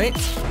 alright?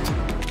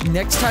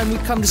 Next time we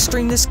come to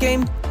stream this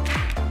game,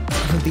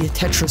 I'm gonna be a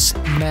Tetris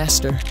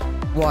master.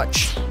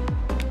 Watch.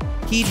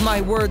 Heed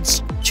my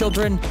words,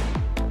 children.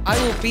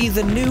 I will be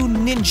the new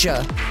ninja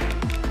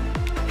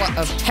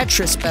of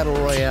Tetris Battle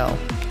Royale.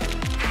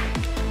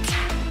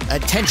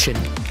 Attention,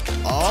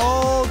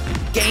 all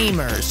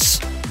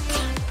gamers.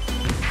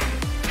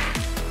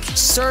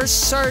 Sir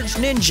Surge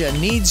Ninja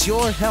needs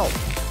your help.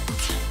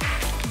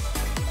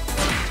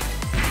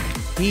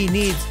 He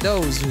needs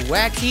those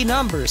wacky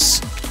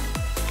numbers.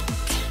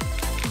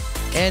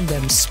 And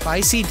them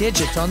spicy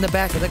digits on the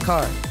back of the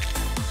card.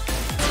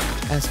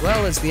 As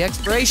well as the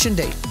expiration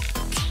date.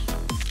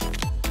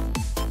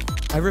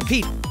 I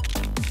repeat,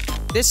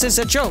 this is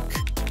a joke.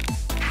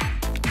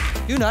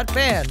 Do not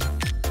ban.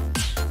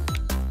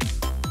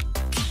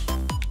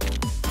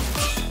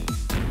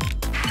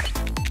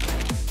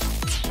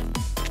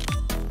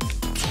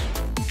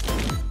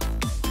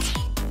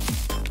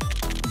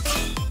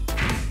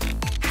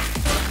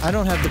 I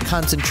don't have the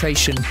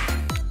concentration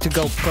to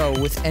go pro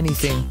with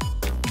anything.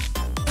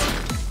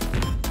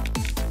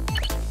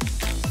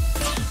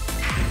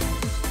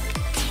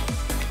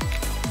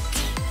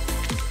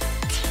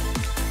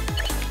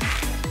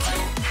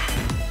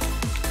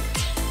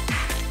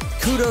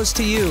 Kudos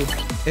to you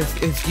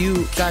if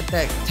you got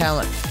that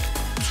talent.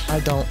 I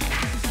don't.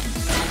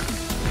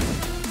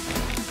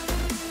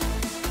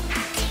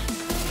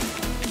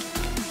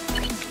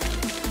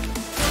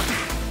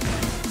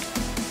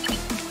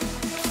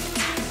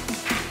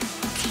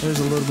 There's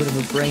a little bit of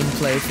a brain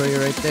play for you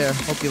right there.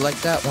 Hope you like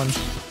that one.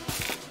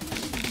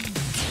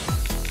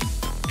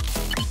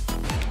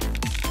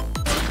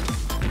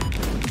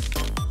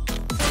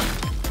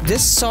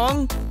 This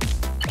song,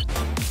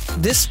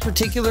 this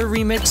particular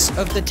remix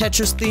of the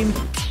Tetris theme,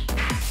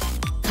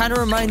 kind of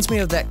reminds me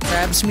of that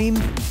Krabs meme.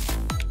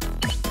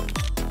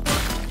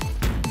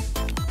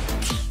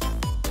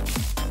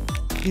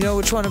 You know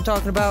which one I'm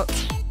talking about?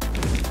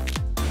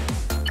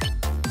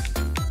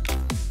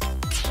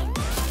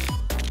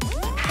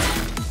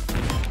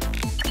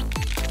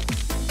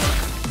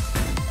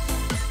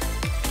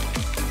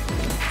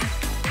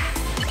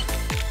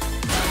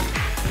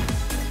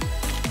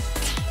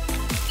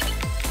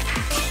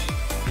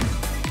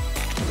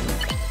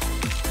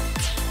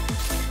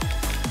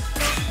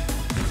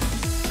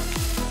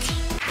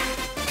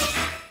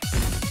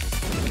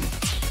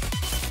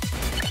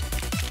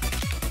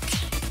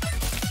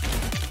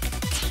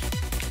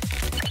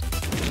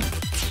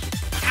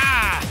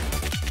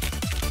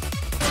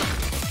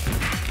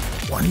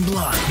 One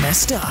block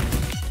messed up,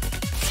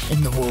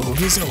 and the world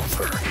is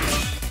over.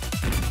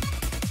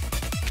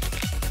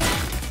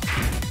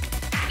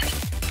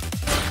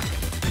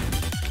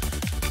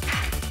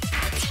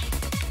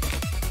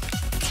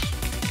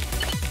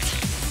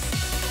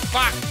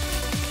 Fuck!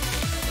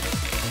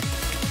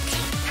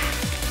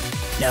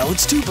 Now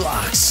it's 2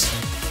 blocks.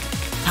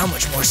 How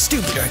much more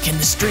stupider can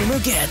the streamer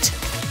get?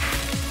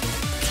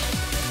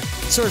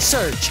 Sir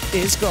Surge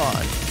is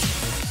gone.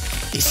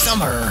 It's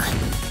summer.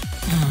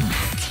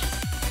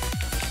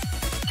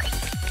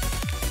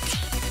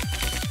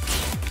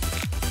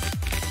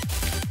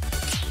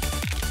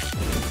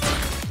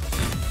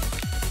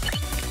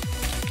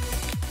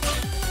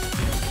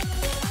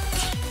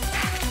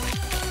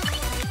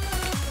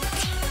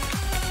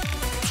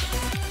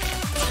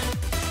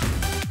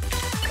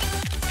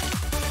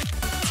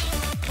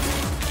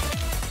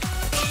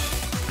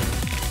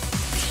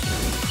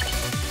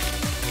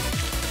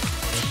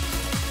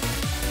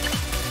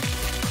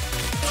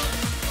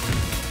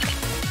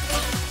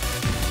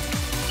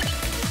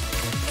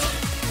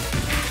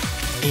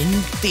 In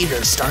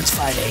theater starts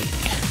fighting.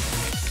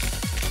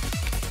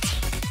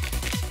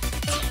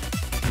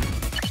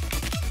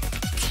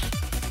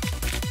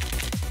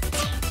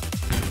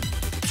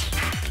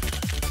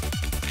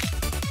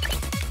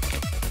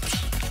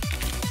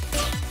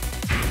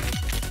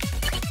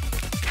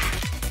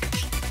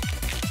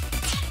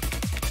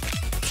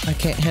 I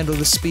can't handle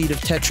the speed of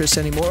Tetris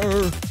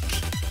anymore.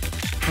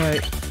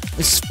 Alright,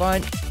 this is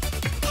fine.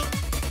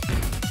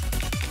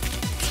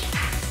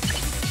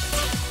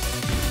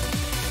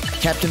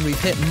 Captain, we've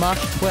hit Mach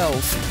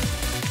 12.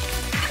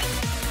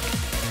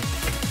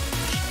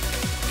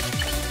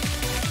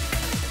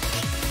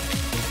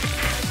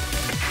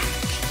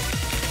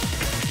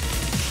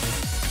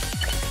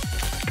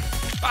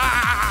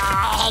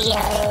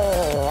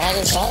 Hello!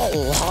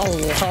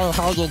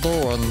 How you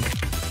doing?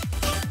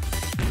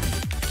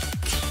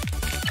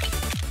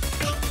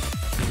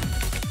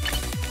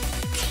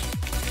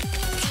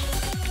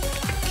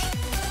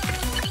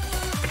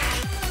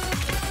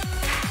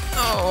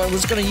 Oh, I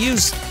was gonna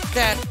use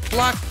that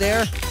block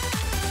there.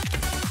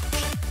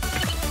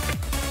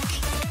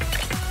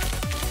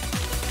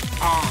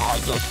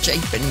 Oh, you're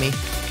shaping me.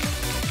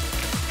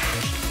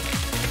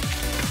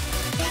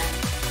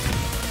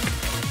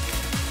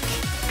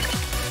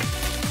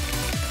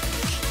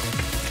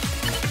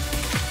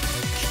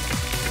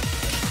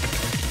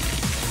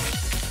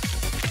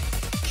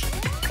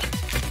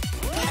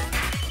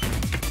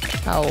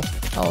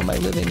 How am I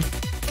living?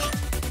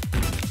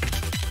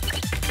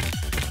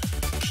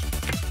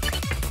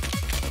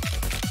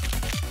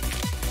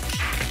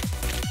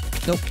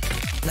 Nope,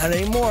 not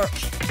anymore.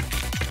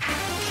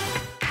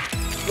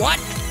 What?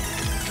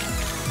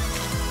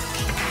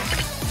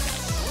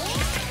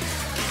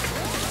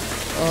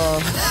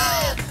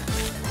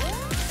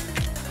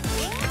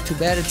 Too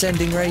bad it's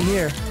ending right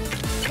here.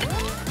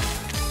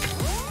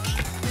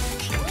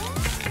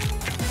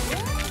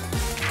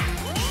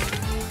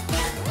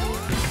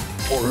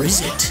 Or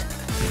is it?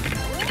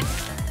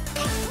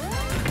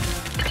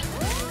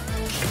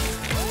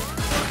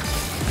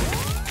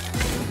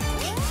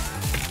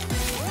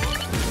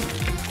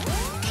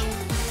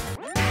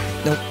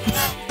 Nope.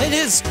 It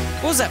is.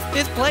 What was that?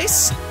 5th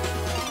place?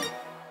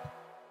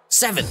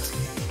 7th.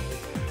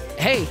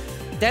 Hey,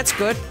 that's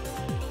good.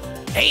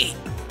 Hey!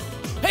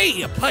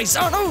 Hey,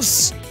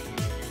 paisanos!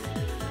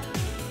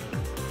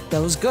 That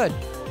was good.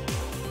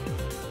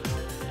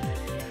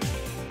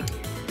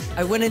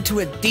 I went into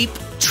a deep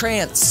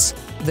trance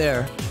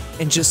there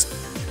and just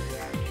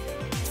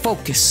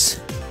focus.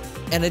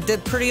 And it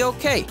did pretty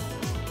okay.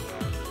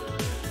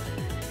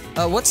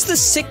 What's the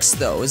 6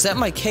 though? Is that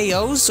my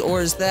KOs or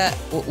is that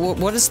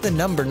what is the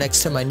number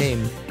next to my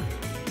name?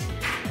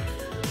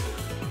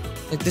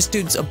 Like this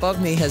dude's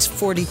above me has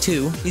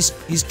 42.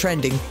 He's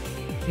trending.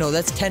 No,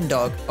 that's 10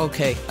 dog.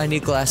 Okay, I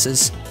need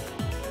glasses.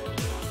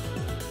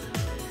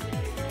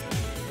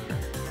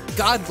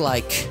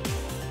 Godlike.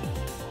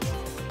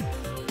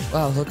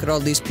 Wow, look at all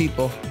these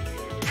people.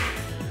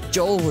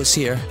 Joel was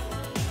here.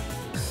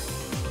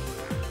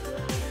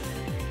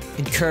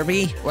 And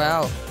Kirby,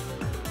 wow.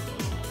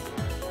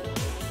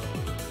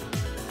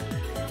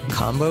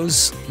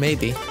 Combos?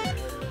 Maybe.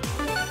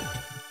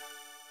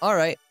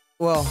 Alright,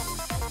 well,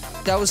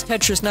 that was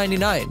Tetris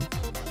 99.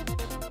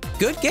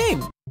 Good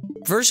game.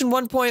 Version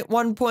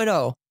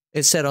 1.1.0,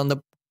 it said on the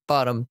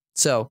bottom.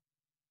 So,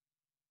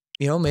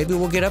 you know, maybe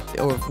we'll get up,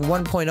 or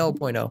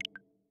 1.0.0.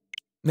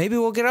 Maybe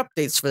we'll get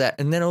updates for that,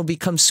 and then it'll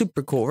become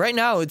super cool. Right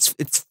now, it's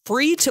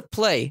free to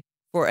play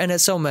for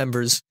NSO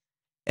members.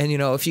 And, you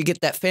know, if you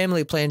get that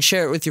family plan,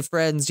 share it with your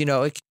friends, you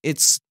know,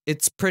 it's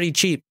pretty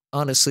cheap,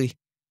 honestly.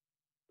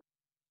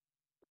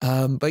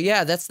 But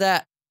yeah, that's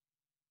that.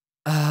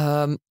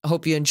 I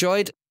hope you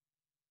enjoyed.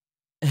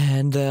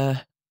 And,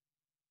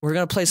 we're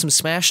gonna play some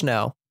Smash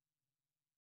now.